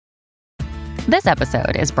This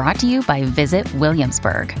episode is brought to you by Visit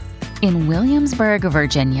Williamsburg. In Williamsburg,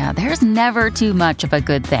 Virginia, there's never too much of a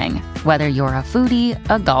good thing. Whether you're a foodie,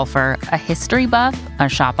 a golfer, a history buff, a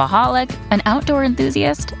shopaholic, an outdoor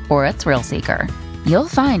enthusiast, or a thrill seeker, you'll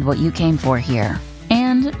find what you came for here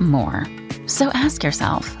and more. So ask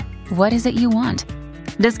yourself, what is it you want?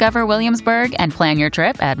 Discover Williamsburg and plan your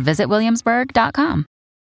trip at visitwilliamsburg.com.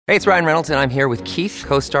 Hey, it's Ryan Reynolds, and I'm here with Keith,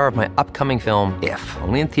 co-star of my upcoming film, If,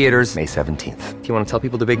 only in theaters May 17th. Do you want to tell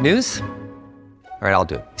people the big news? All right, I'll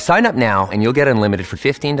do it. Sign up now and you'll get unlimited for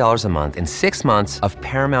 $15 a month and 6 months of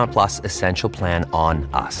Paramount Plus Essential Plan on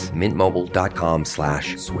us.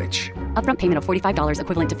 MintMobile.com/switch. Upfront payment of $45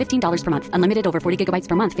 equivalent to $15 per month. Unlimited over 40 gigabytes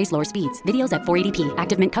per month. Face lower speeds. Videos at 480p.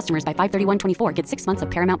 Active Mint customers by 531.24 get 6 months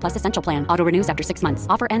of Paramount Plus Essential Plan. Auto renews after 6 months.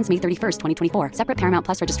 Offer ends May 31st, 2024. Separate Paramount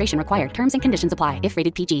Plus registration required. Terms and conditions apply if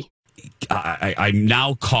rated PG. I'm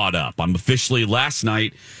now caught up. I'm officially, last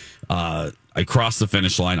night, I crossed the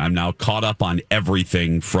finish line. I'm now caught up on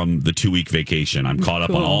everything from the 2-week vacation. I'm caught up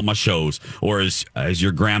on all my shows, or as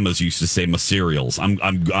your grandmas used to say, my cereals.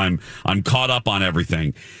 I'm caught up on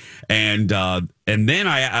everything, and then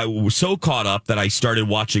I was so caught up that I started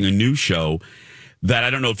watching a new show that I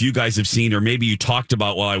don't know if you guys have seen, or maybe you talked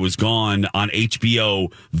about while I was gone on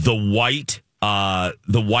HBO, The White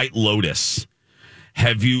Lotus.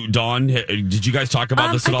 Have you, Dawn? Did you guys talk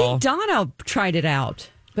about this at all? I think Donna tried it out.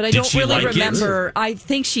 But I Did don't she really like remember. it? I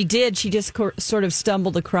think she did. She just sort of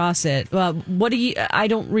stumbled across it. I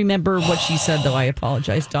don't remember what she said, though. I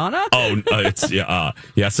apologize, Donna.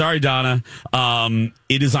 Sorry, Donna.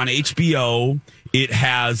 It is on HBO. It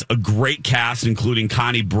has a great cast, including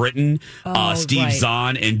Connie Britton, Steve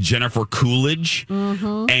Zahn, and Jennifer Coolidge.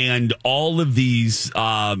 Mm-hmm. And all of these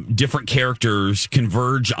different characters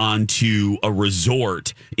converge onto a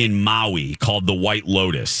resort in Maui called the White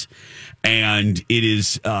Lotus. And it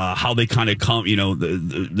is how they kind of come,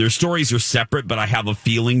 their stories are separate, but I have a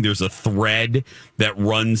feeling there's a thread that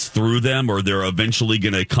runs through them, or they're eventually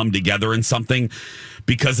going to come together in something,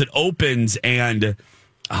 because it opens and,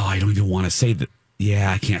 I don't even want to say that.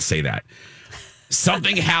 Yeah, I can't say that.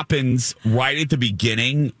 Something happens right at the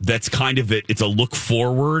beginning that's kind of it's a look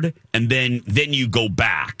forward, and then you go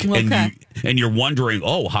back, and you're wondering,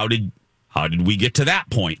 how did we get to that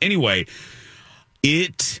point? Anyway,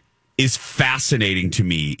 it is fascinating to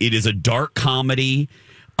me. It is a dark comedy,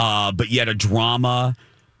 but yet a drama,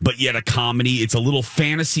 but yet a comedy. It's a little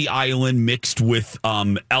fantasy island mixed with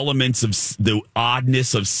elements of the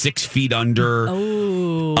oddness of 6 Feet Under.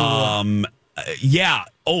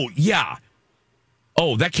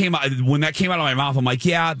 That came out when that came out of my mouth. I'm like,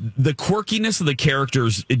 the quirkiness of the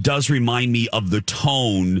characters, it does remind me of the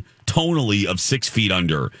tonally of 6 Feet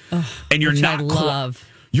Under. And you're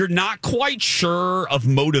you're not quite sure of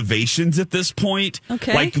motivations at this point.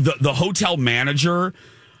 Okay. Like the hotel manager,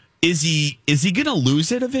 is he going to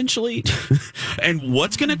lose it eventually? And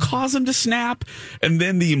what's going to cause him to snap? And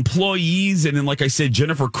then the employees, and then, like I said,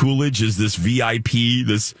 Jennifer Coolidge is this VIP,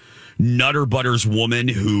 this Nutter Butters woman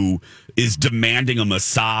who is demanding a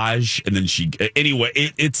massage, and then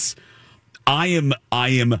I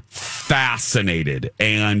am fascinated,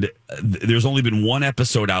 and there's only been one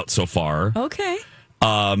episode out so far. Okay.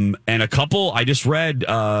 And a couple I just read,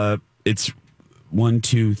 it's 1,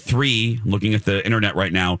 2, 3, looking at the internet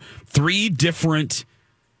right now, 3 different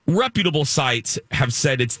reputable sites have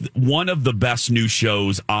said it's one of the best new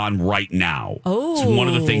shows on right now. It's one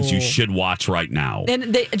of the things you should watch right now.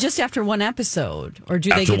 And just after one episode, or do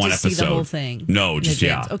they get to see the whole thing? No, just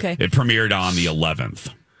Okay. It premiered on the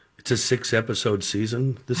 11th. It's a 6-episode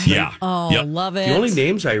season. This thing. Yeah. Love it. The only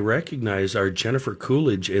names I recognize are Jennifer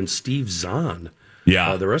Coolidge and Steve Zahn.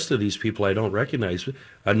 Yeah. The rest of these people I don't recognize.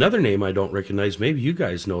 Another name I don't recognize, maybe you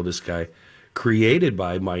guys know this guy. Created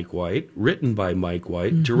by Mike White, written by Mike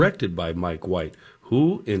White, directed by Mike White.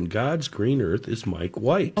 Who in God's green earth is Mike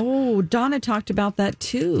White? Oh, Donna talked about that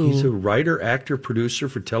too. He's a writer, actor, producer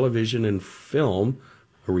for television and film,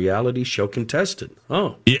 a reality show contestant.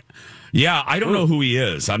 Oh. Yeah, I don't know who he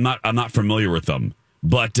is. I'm not familiar with him.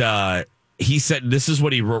 But he said this is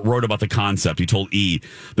what he wrote about the concept. He told E!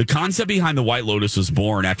 The concept behind the White Lotus was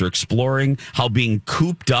born after exploring how being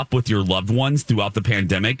cooped up with your loved ones throughout the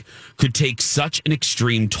pandemic could take such an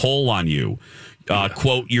extreme toll on you.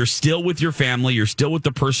 Quote, you're still with your family, you're still with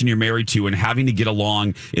the person you're married to, and having to get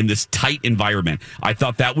along in this tight environment. I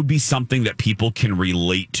thought that would be something that people can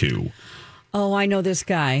relate to. Oh, I know this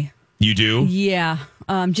guy. You do? Yeah.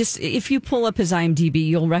 Just if you pull up his IMDb,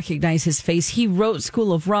 you'll recognize his face. He wrote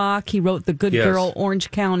School of Rock. He wrote The Good Girl,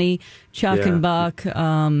 Orange County, Chuck and Buck. As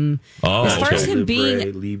far as him being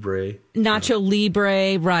Nacho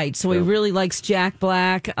Libre, right? So he really likes Jack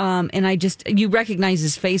Black. And you recognize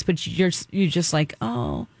his face, but you're just like,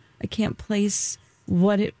 oh, I can't place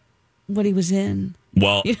what he was in.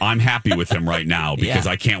 Well, I'm happy with him right now because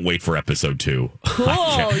I can't wait for episode 2. Cool.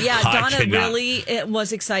 Donna really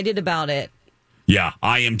was excited about it. Yeah,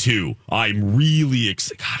 I am too. I'm really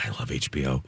excited. God, I love HBO.